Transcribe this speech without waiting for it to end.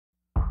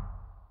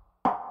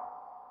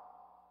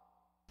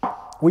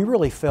We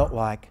really felt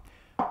like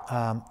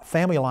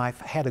Family Life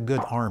had a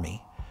good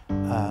army,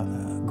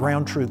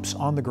 ground troops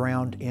on the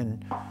ground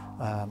in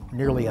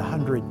nearly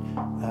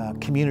 100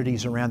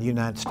 communities around the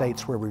United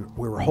States where we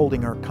were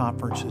holding our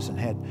conferences and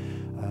had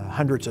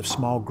hundreds of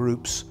small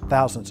groups,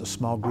 thousands of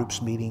small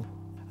groups meeting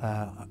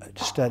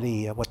to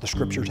study what the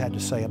scriptures had to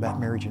say about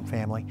marriage and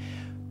family.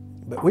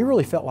 But we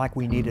really felt like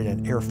we needed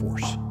an Air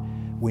Force.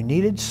 We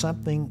needed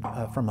something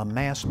from a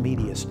mass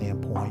media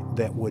standpoint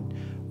that would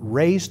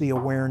raise the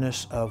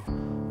awareness of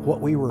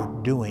what we were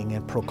doing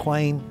and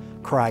proclaim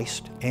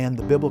Christ and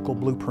the biblical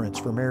blueprints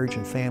for marriage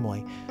and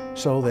family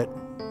so that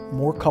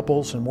more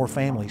couples and more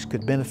families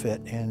could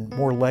benefit and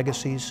more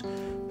legacies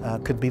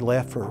could be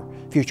left for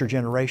future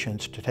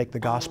generations to take the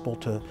gospel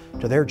to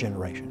their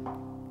generation.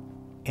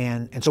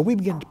 And so we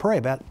began to pray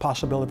about the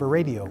possibility of a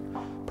radio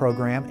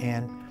program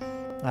and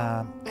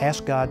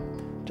ask God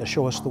to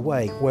show us the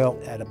way. Well,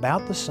 at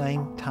about the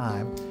same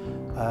time,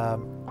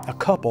 a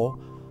couple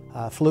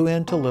flew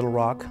into Little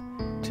Rock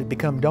to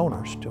become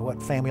donors to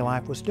what Family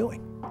Life was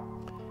doing.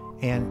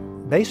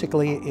 And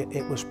basically,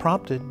 it was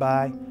prompted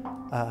by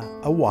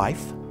a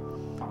wife.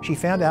 She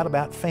found out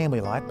about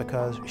Family Life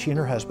because she and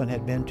her husband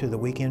had been to the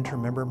Weekend to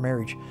Remember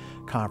Marriage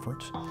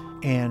conference.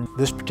 And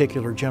this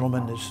particular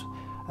gentleman is,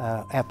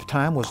 at the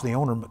time, was the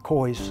owner of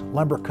McCoy's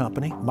lumber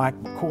company, Mike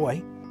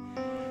McCoy.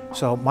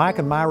 So Mike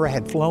and Myra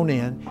had flown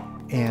in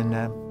and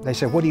they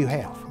said, "What do you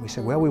have?" We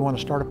said, "Well, we want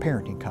to start a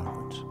parenting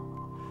conference."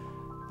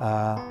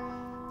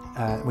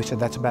 We said,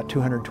 "That's about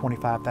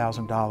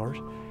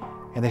 $225,000.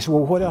 And they said,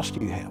 "Well, what else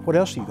do you have? What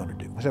else are you going to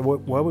do?" I said,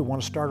 "Well, we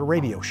want to start a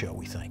radio show,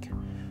 we think.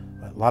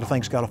 A lot of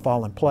things got to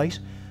fall in place.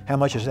 How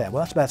much is that?"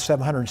 "Well, that's about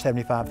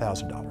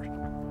 $775,000.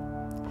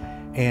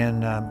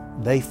 And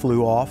they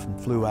flew off and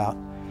flew out.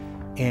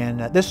 And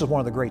this is one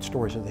of the great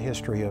stories of the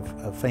history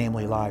of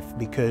Family Life,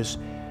 because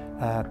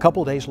a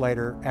couple of days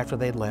later, after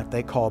they'd left,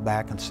 they called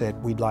back and said,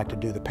 "We'd like to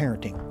do the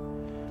parenting.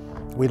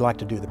 We'd like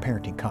to do the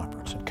parenting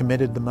conference," and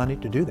committed the money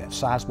to do that,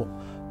 sizable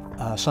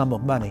sum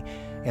of money.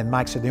 And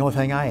Mike said, "The only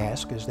thing I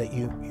ask is that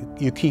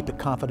you keep it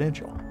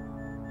confidential."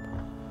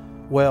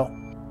 Well,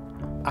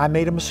 I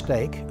made a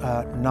mistake,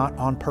 not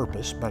on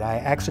purpose, but I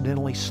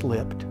accidentally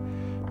slipped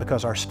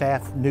because our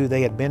staff knew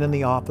they had been in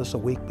the office a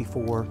week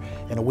before,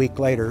 and a week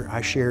later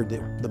I shared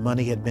that the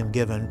money had been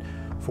given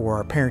for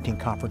our parenting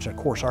conference. Of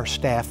course, our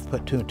staff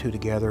put two and two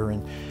together,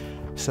 and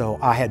so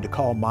I had to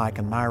call Mike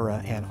and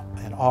Myra and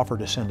offer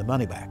to send the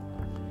money back.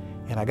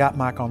 And I got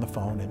Mike on the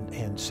phone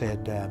and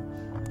said,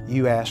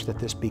 "You asked that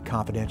this be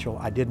confidential.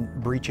 I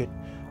didn't breach it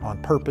on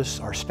purpose.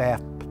 Our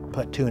staff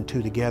put two and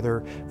two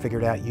together,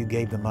 figured out you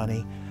gave the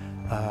money.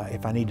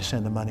 If I need to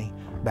send the money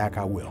back,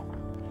 I will."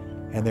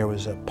 And there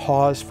was a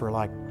pause for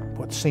like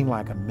what seemed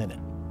like a minute,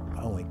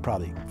 only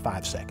probably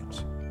 5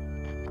 seconds.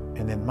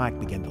 And then Mike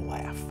began to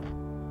laugh.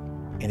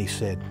 And he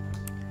said,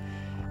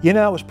 "You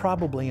know, it was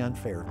probably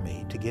unfair of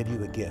me to give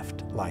you a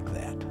gift like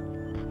that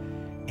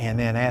and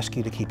then ask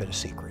you to keep it a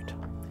secret."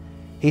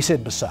 He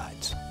said,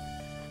 "Besides,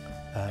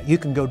 you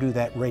can go do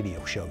that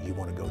radio show you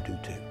want to go do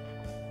too."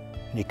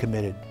 And he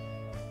committed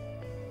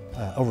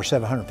over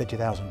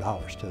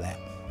 $750,000 to that.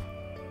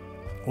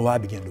 Well, I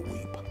began to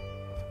weep.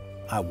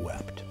 I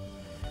wept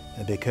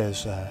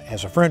because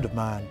as a friend of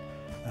mine,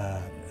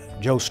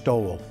 Joe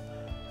Stowell,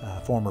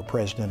 former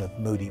president of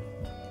Moody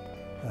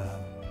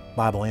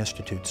Bible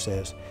Institute,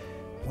 says,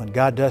 when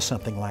God does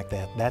something like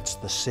that, that's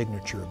the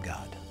signature of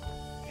God.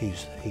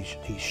 He's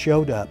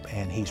showed up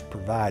and He's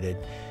provided,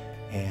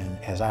 and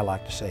as I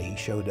like to say, He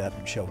showed up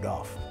and showed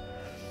off.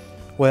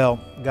 Well,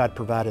 God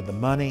provided the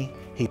money,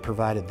 He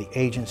provided the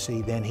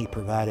agency, then He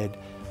provided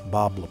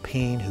Bob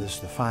Lapine, who's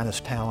the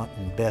finest talent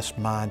and best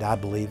mind, I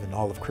believe, in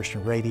all of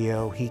Christian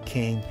radio. He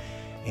came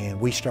and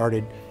we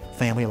started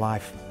Family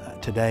Life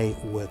today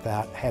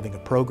without having a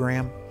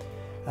program.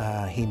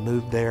 He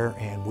moved there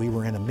and we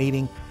were in a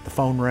meeting, the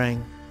phone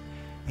rang,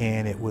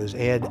 and it was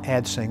Ed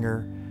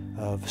Adsinger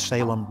of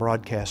Salem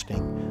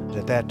Broadcasting.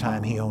 At that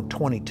time, he owned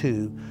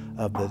 22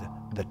 of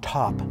the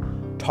top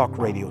talk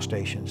radio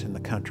stations in the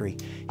country.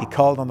 He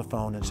called on the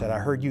phone and said, "I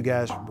heard you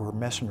guys were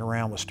messing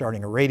around with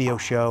starting a radio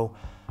show.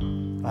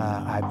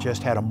 I've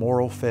just had a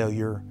moral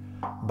failure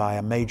by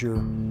a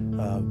major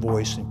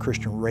voice in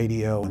Christian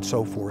radio and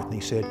so forth." And he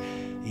said,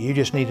 "You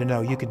just need to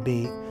know you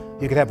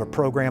could have a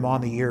program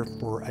on the air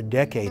for a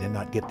decade and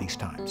not get these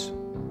times.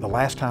 The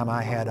last time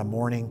I had a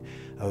morning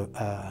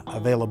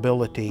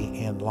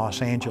availability in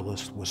Los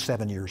Angeles was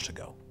 7 years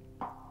ago.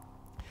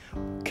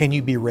 Can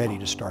you be ready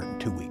to start in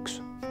 2 weeks?"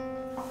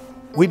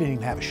 We didn't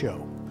even have a show.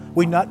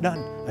 We'd not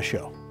done a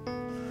show.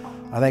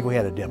 I think we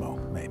had a demo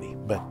maybe,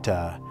 but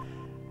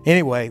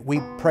anyway, we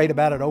prayed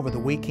about it over the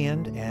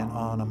weekend, and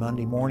on a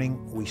Monday morning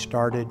we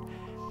started,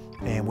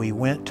 and we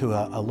went to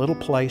a little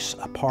place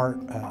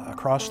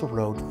across the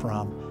road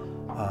from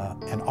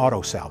an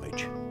auto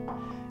salvage.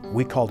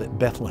 We called it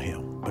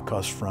Bethlehem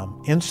because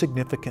from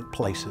insignificant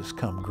places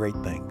come great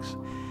things.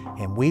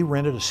 And we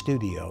rented a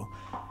studio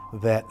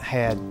that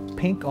had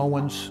Pink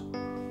Owens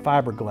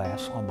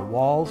fiberglass on the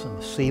walls and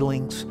the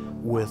ceilings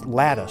with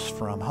lattice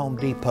from Home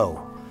Depot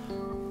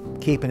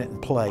keeping it in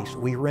place,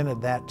 we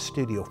rented that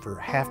studio for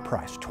half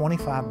price,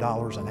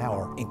 $25 an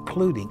hour,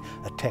 including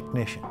a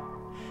technician,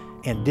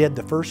 and did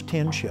the first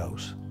 10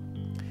 shows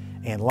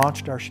and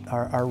launched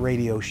our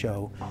radio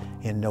show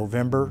in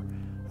November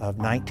of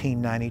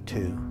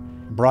 1992.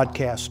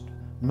 Broadcast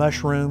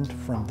mushroomed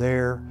from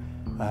there.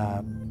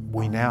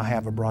 We now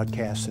have a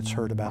broadcast that's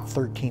heard about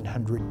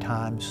 1,300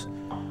 times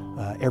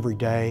every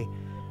day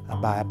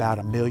by about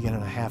 1.5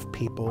 million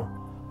people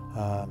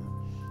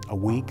a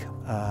week.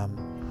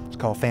 It's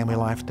called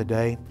FamilyLife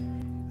Today.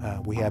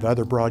 We have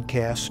other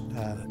broadcasts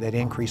that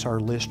increase our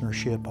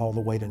listenership all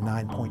the way to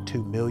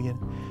 9.2 million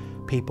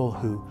people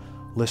who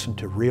listen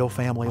to real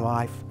family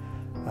life,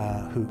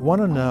 who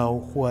want to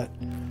know what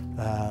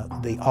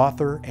the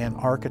author and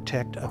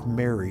architect of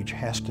marriage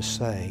has to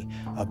say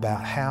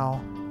about how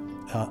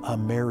a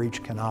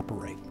marriage can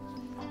operate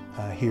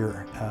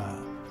here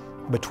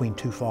between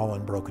two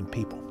fallen, broken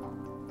people.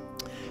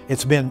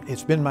 It's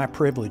been my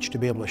privilege to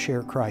be able to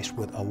share Christ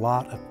with a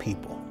lot of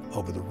people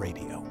over the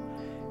radio.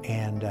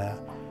 And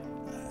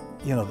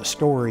you know, the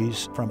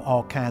stories from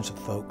all kinds of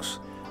folks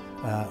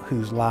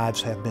whose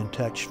lives have been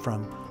touched,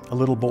 from a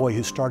little boy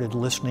who started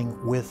listening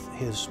with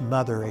his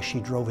mother as she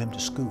drove him to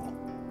school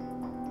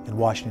in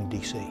Washington,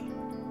 D.C.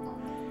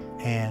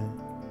 And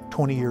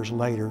 20 years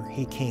later,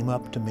 he came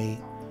up to me,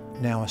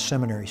 now a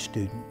seminary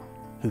student,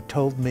 who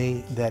told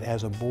me that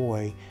as a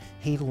boy,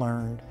 he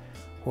learned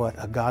what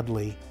a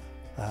godly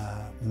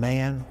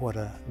man, what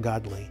a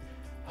godly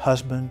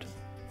husband,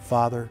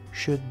 father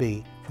should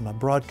be from a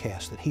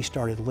broadcast that he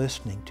started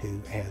listening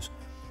to as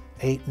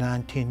 8,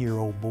 9,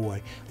 10-year-old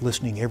boy,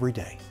 listening every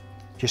day,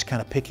 just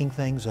kind of picking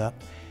things up,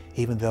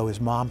 even though his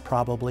mom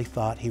probably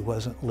thought he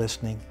wasn't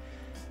listening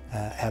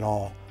at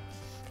all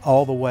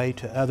the way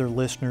to other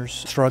listeners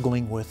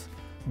struggling with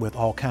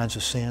all kinds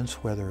of sins,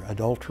 whether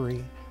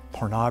adultery,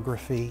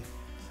 pornography,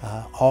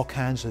 all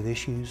kinds of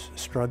issues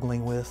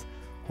struggling with,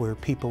 where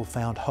people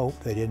found hope.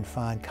 They didn't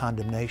find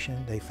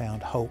condemnation. They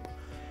found hope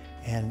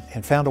and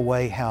found a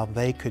way how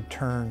they could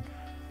turn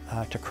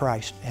to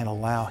Christ and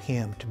allow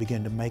Him to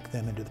begin to make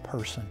them into the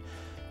person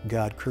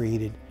God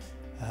created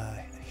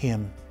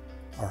him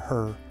or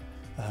her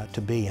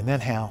to be. And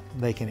then how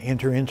they can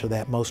enter into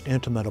that most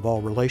intimate of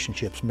all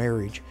relationships,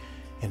 marriage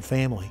and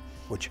family,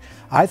 which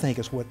I think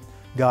is what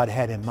God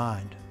had in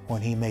mind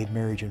when He made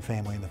marriage and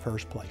family in the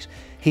first place.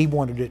 He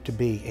wanted it to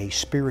be a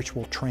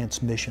spiritual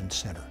transmission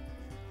center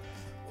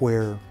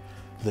where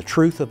the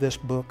truth of this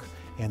book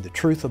and the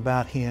truth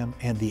about Him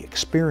and the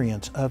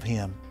experience of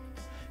Him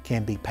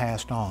can be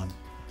passed on,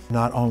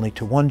 not only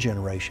to one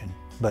generation,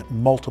 but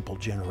multiple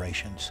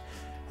generations,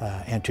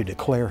 and to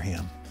declare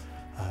Him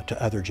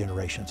to other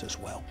generations as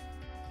well.